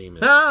what his name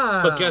is.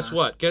 But guess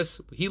what?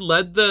 He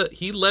led the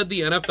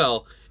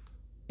NFL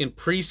in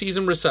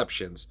preseason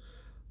receptions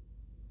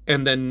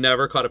and then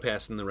never caught a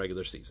pass in the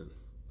regular season.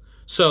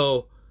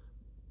 So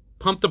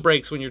pump the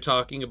brakes when you're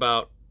talking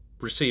about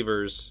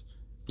receivers.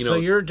 So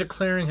you're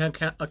declaring him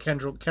a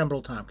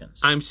Kembrell Tompkins.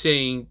 I'm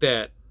saying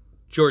that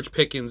George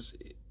Pickens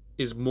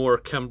is more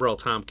Kembrell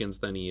Tompkins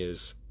than he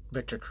is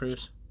Victor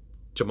Cruz.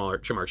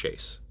 Jamar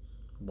Chase.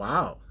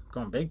 Wow,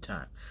 going big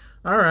time.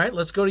 All right,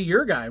 let's go to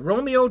your guy.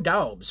 Romeo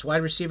Doubs,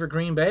 wide receiver,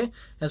 Green Bay,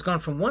 has gone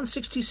from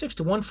 166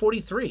 to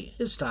 143.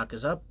 His stock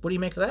is up. What do you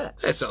make of that?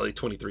 That's only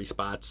 23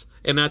 spots.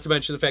 And not to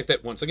mention the fact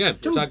that, once again,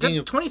 we're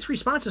talking 23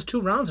 spots is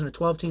 2 rounds in a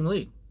 12-team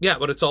league. Yeah,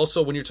 but it's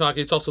also, when you're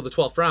talking, it's also the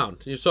 12th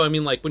round. So, I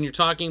mean, like, when you're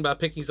talking about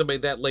picking somebody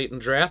that late in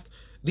draft,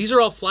 these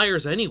are all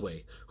flyers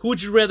anyway. Who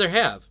would you rather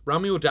have,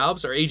 Romeo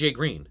Doubs or A.J.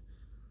 Green?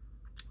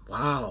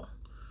 Wow.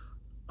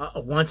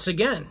 Once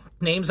again,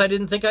 names I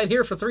didn't think I'd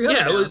hear for 300.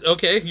 Yeah,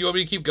 okay. You want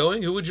me to keep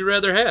going? Who would you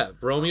rather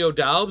have, Romeo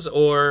Doubs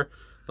or,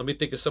 let me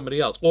think of somebody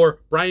else, or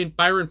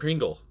Byron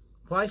Pringle?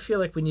 Well, I feel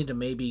like we need to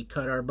maybe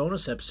cut our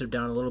bonus episode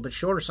down a little bit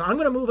shorter, so I'm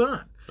going to move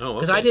on. Oh, okay.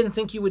 Because I didn't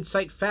think you would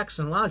cite facts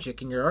and logic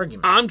in your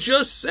argument. I'm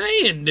just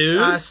saying,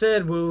 dude. I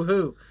said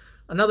woo-hoo.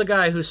 Another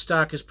guy whose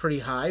stock is pretty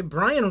high,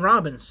 Brian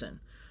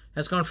Robinson,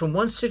 has gone from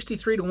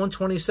 163 to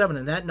 127,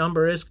 and that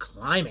number is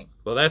climbing.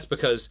 Well, that's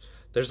because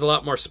there's a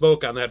lot more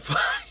smoke on that fire.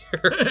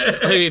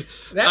 I mean,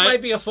 that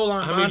might be a full-on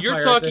bonfire. I mean, you're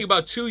talking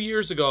about 2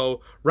 years ago,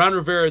 Ron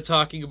Rivera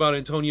talking about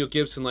Antonio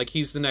Gibson like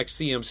he's the next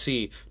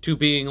CMC, to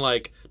being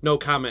like, no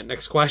comment,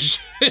 next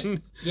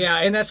question. Yeah,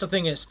 and that's the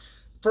thing is,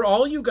 for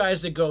all you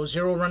guys that go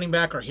zero running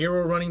back or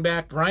hero running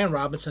back, Brian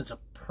Robinson's a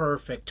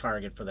perfect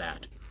target for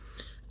that.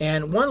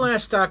 And one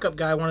last stock-up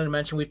guy I wanted to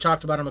mention, we've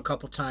talked about him a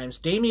couple times,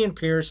 Dameon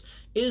Pierce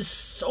is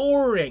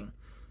soaring.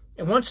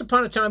 And once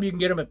upon a time, you can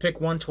get him at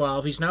pick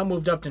 112. He's now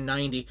moved up to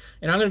 90.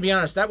 And I'm going to be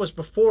honest, that was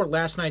before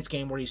last night's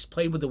game where he's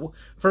played with the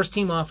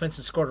first-team offense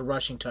and scored a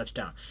rushing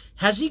touchdown.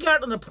 Has he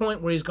gotten to the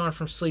point where he's gone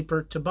from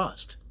sleeper to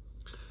bust?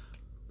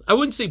 I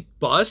wouldn't say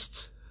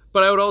bust,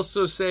 but I would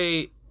also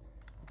say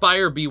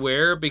buyer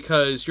beware,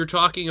 because you're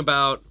talking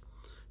about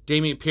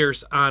Dameon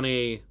Pierce on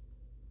a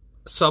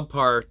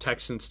subpar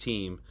Texans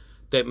team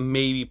that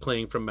may be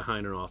playing from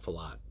behind an awful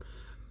lot.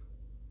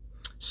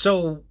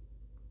 So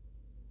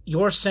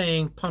you're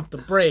saying pump the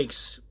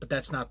brakes, but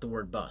that's not the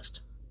word bust.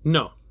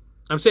 No.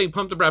 I'm saying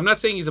pump the brakes. I'm not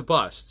saying he's a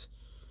bust.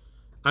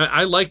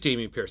 I like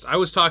Dameon Pierce. I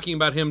was talking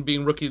about him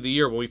being Rookie of the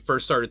Year when we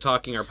first started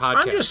talking our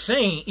podcast. I'm just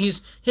saying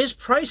his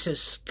price has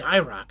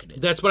skyrocketed.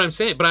 That's what I'm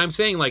saying. But I'm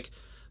saying, like,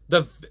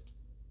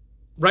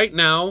 right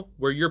now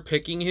where you're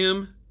picking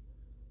him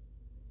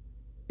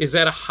is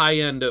at a high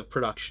end of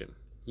production.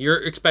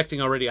 You're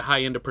expecting already a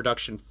high end of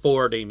production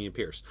for Dameon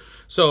Pierce.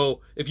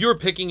 So if you were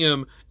picking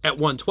him at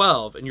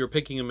 112 and you were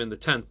picking him in the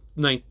 10th,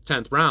 9th,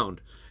 10th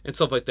round and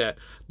stuff like that,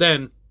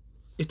 then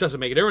it doesn't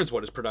make a difference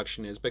what his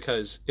production is,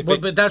 because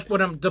but that's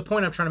the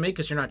point I'm trying to make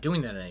is you're not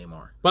doing that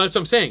anymore. But that's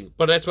what I'm saying.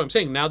 But that's what I'm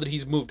saying. Now that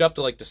he's moved up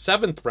to like the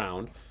 7th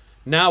round,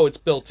 now it's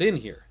built in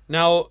here.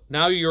 Now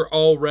you're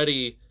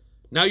already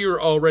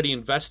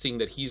investing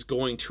that he's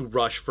going to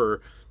rush for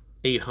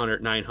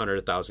 800, 900,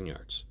 1,000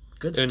 yards.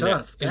 Good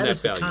stuff. That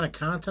is the kind of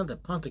content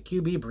that Punt the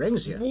QB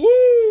brings you.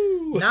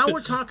 Woo! Now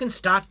we're talking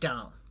stock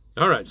down.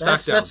 All right,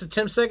 stock down. That's the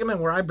Tim segment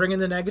where I bring in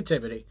the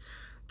negativity.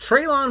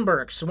 Treylon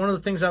Burks, one of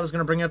the things I was going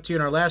to bring up to you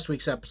in our last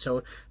week's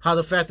episode, how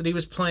the fact that he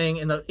was playing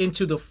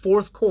into the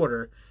fourth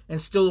quarter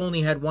and still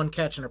only had one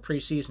catch in a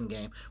preseason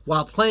game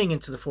while playing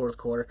into the fourth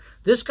quarter.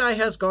 This guy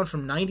has gone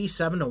from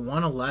 97 to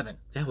 111.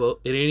 Yeah, well,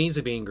 it ain't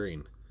easy being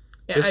green.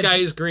 This guy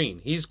is green.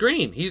 He's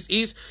green.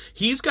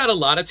 He's got a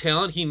lot of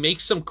talent. He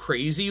makes some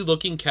crazy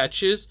looking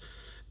catches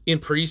in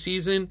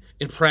preseason,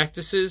 in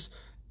practices,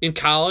 in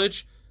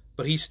college,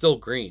 but he's still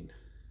green.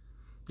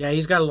 Yeah,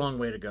 he's got a long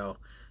way to go.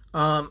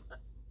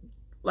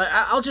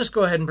 I'll just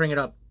go ahead and bring it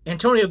up.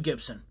 Antonio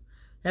Gibson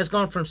has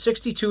gone from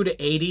 62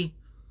 to 80,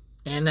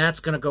 and that's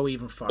going to go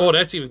even farther. Oh,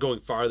 that's even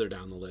going farther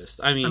down the list.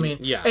 I mean,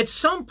 yeah. At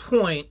some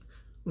point,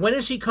 when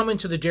does he come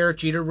into the Derek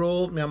Jeter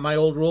rule, my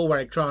old rule where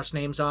I cross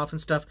names off and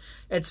stuff?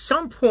 At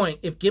some point,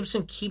 if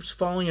Gibson keeps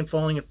falling and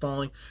falling and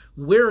falling,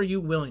 where are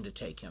you willing to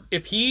take him?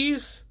 If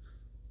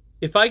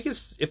I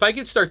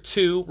could start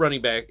two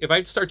running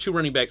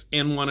backs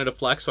and wanted a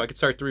flex, so I could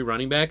start 3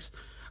 running backs,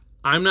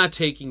 I'm not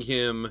taking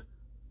him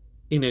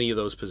in any of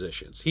those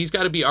positions. He's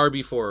got to be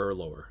RB4 or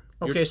lower.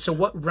 Okay, so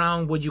what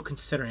round would you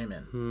consider him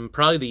in?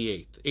 Probably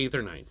the 8th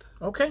or 9th.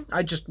 Okay,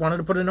 I just wanted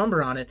to put a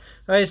number on it.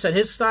 Like I said,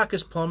 his stock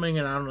is plummeting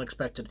and I don't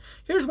expect it.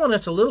 Here's one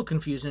that's a little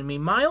confusing to me.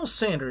 Miles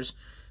Sanders,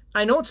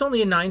 I know it's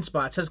only in 9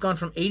 spots, has gone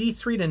from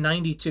 83 to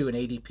 92 in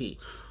ADP.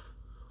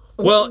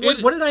 Well,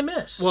 what did I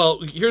miss?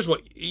 Well, here's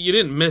what you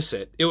didn't miss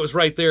it. It was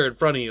right there in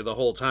front of you the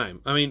whole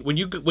time. I mean, when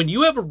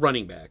you have a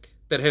running back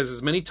that has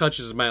as many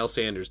touches as Miles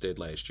Sanders did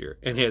last year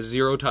and has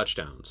 0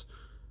 touchdowns,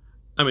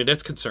 I mean,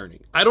 that's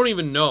concerning. I don't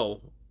even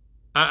know.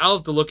 I'll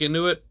have to look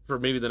into it for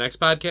maybe the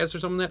next podcast or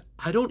something like that.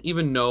 I don't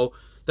even know.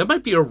 That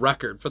might be a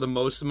record for the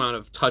most amount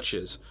of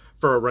touches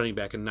for a running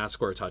back and not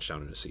score a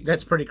touchdown in a season.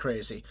 That's pretty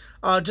crazy.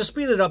 Just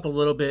speed it up a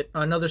little bit.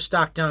 Another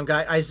stock down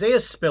guy, Isaiah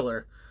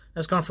Spiller,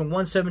 has gone from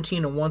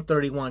 117 to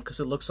 131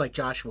 because it looks like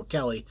Joshua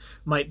Kelly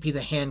might be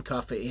the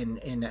handcuff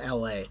in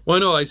L.A. Well, I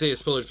know Isaiah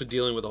Spiller's been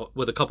dealing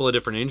with a couple of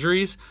different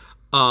injuries.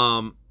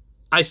 I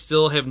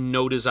still have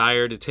no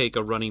desire to take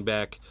a running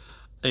back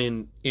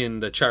in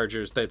the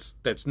Chargers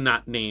that's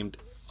not named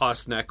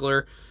Austin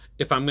Eckler.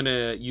 If I'm going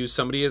to use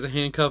somebody as a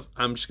handcuff,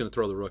 I'm just going to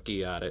throw the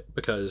rookie at it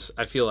because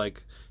I feel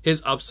like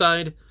his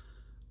upside,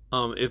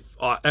 if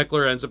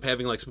Eckler ends up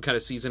having like some kind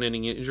of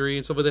season-ending injury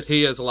and stuff like that,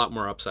 he has a lot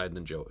more upside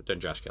than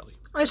Josh Kelly.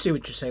 I see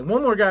what you're saying.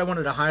 One more guy I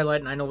wanted to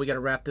highlight, and I know we got to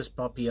wrap this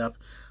puppy up.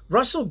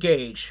 Russell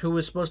Gage, who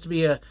was supposed to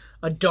be a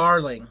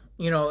darling,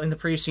 in the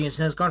preseason,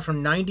 has gone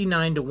from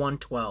 99 to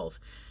 112.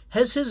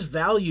 Has his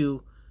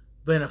value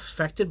been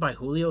affected by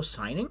Julio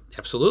signing?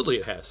 Absolutely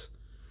it has.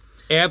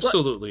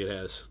 Absolutely it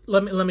has.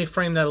 Let me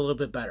frame that a little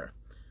bit better.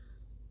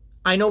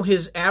 I know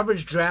his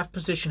average draft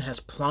position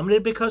has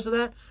plummeted because of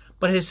that,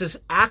 but has his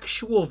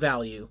actual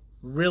value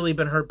really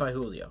been hurt by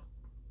Julio?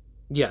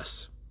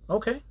 Yes.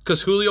 Okay.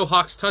 Because Julio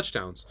hawks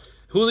touchdowns.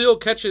 Julio's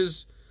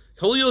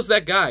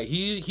that guy.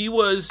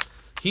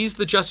 He's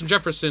the Justin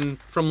Jefferson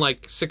from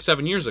like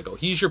 6-7 years ago.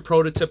 He's your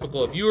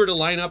prototypical. If you were to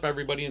line up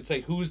everybody and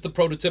say, who's the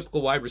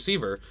prototypical wide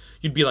receiver,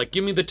 you'd be like,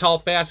 give me the tall,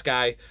 fast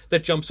guy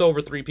that jumps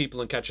over 3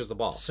 people and catches the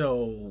ball.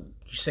 So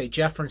you say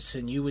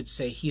Jefferson, you would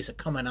say he's a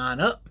coming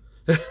on up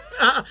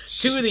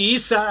to the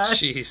east side.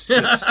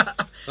 Jesus.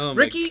 Oh,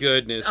 Ricky, my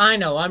goodness. I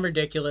know, I'm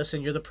ridiculous,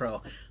 and you're the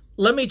pro.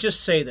 Let me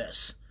just say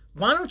this.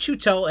 Why don't you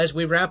tell, as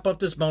we wrap up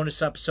this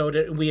bonus episode,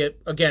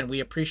 we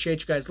appreciate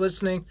you guys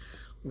listening.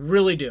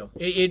 Really do.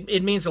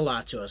 It means a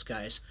lot to us,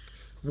 guys.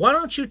 Why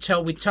don't you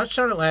tell, we touched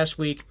on it last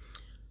week,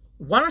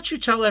 why don't you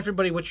tell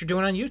everybody what you're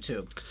doing on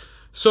YouTube?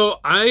 So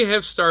I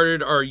have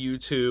started our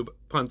YouTube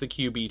Punt the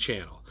QB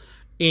channel,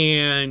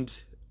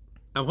 and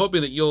I'm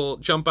hoping that you'll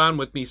jump on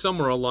with me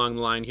somewhere along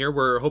the line here.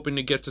 We're hoping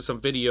to get to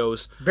some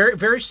videos. Very,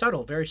 very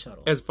subtle, very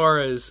subtle. As far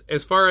as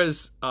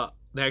the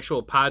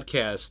actual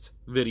podcast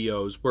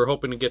videos, we're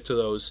hoping to get to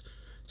those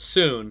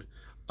soon.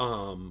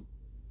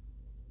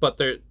 but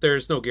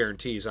there's no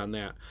guarantees on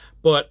that.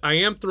 But I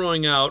am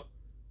throwing out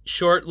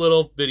short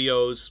little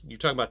videos. You're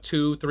talking about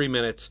 2-3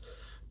 minutes,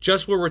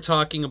 just where we're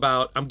talking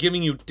about. I'm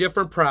giving you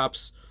different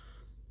props,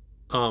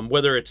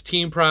 whether it's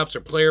team props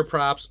or player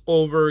props,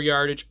 over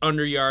yardage,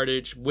 under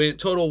yardage,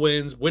 total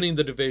wins, winning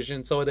the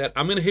division, so that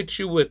I'm going to hit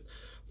you with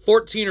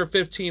 14 or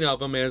 15 of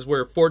them, as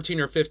we're 14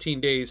 or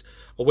 15 days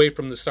away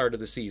from the start of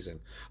the season.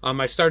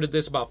 I started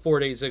this about 4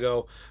 days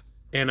ago,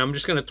 and I'm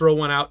just going to throw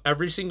one out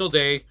every single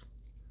day.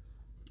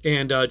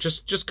 And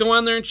just go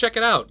on there and check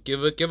it out.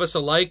 Give us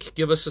a like,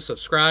 give us a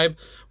subscribe.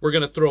 We're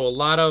gonna throw a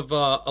lot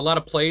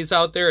of plays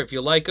out there. If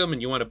you like them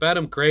and you want to bet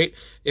them, great.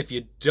 If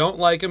you don't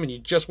like them and you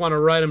just want to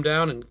write them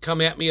down and come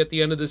at me at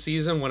the end of the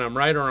season when I'm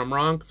right or I'm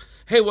wrong,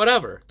 hey,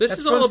 whatever. This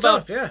is all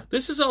about stuff, yeah.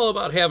 This is all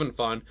about having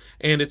fun,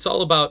 and it's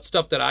all about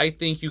stuff that I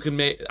think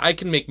I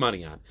can make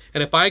money on.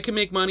 And if I can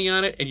make money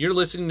on it, and you're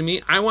listening to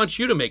me, I want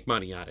you to make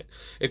money on it.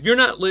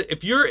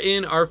 If you're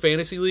in our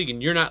fantasy league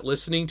and you're not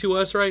listening to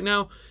us right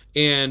now,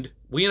 and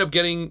we end up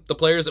getting the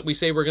players that we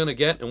say we're going to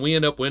get, and we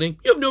end up winning,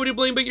 you have nobody to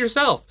blame but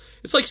yourself.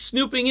 It's like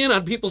snooping in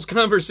on people's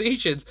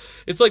conversations.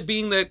 It's like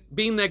being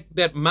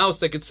that mouse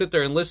that could sit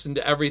there and listen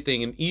to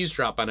everything and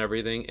eavesdrop on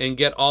everything and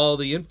get all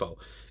the info.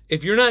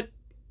 If you're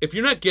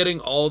not getting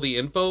all the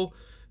info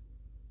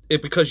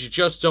because you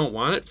just don't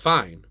want it,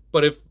 fine.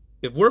 But if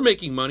we're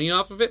making money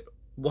off of it,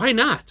 why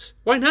not?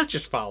 Why not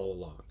just follow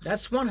along?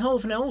 That's one hell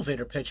of an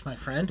elevator pitch, my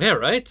friend. Yeah,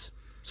 right?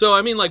 So,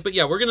 I mean, but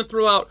yeah, we're going to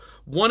throw out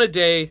one a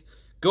day.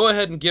 Go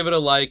ahead and give it a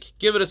like,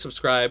 give it a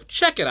subscribe,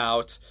 check it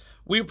out.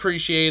 We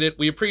appreciate it.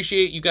 We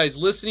appreciate you guys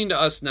listening to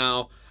us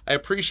now. I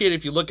appreciate it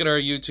if you look at our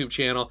YouTube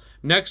channel.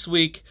 Next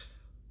week,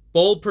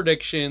 bold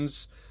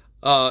predictions,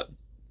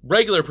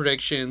 regular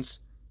predictions,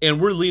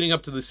 and we're leading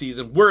up to the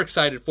season. We're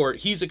excited for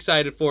it. He's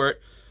excited for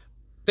it.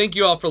 Thank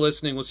you all for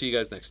listening. We'll see you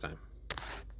guys next time.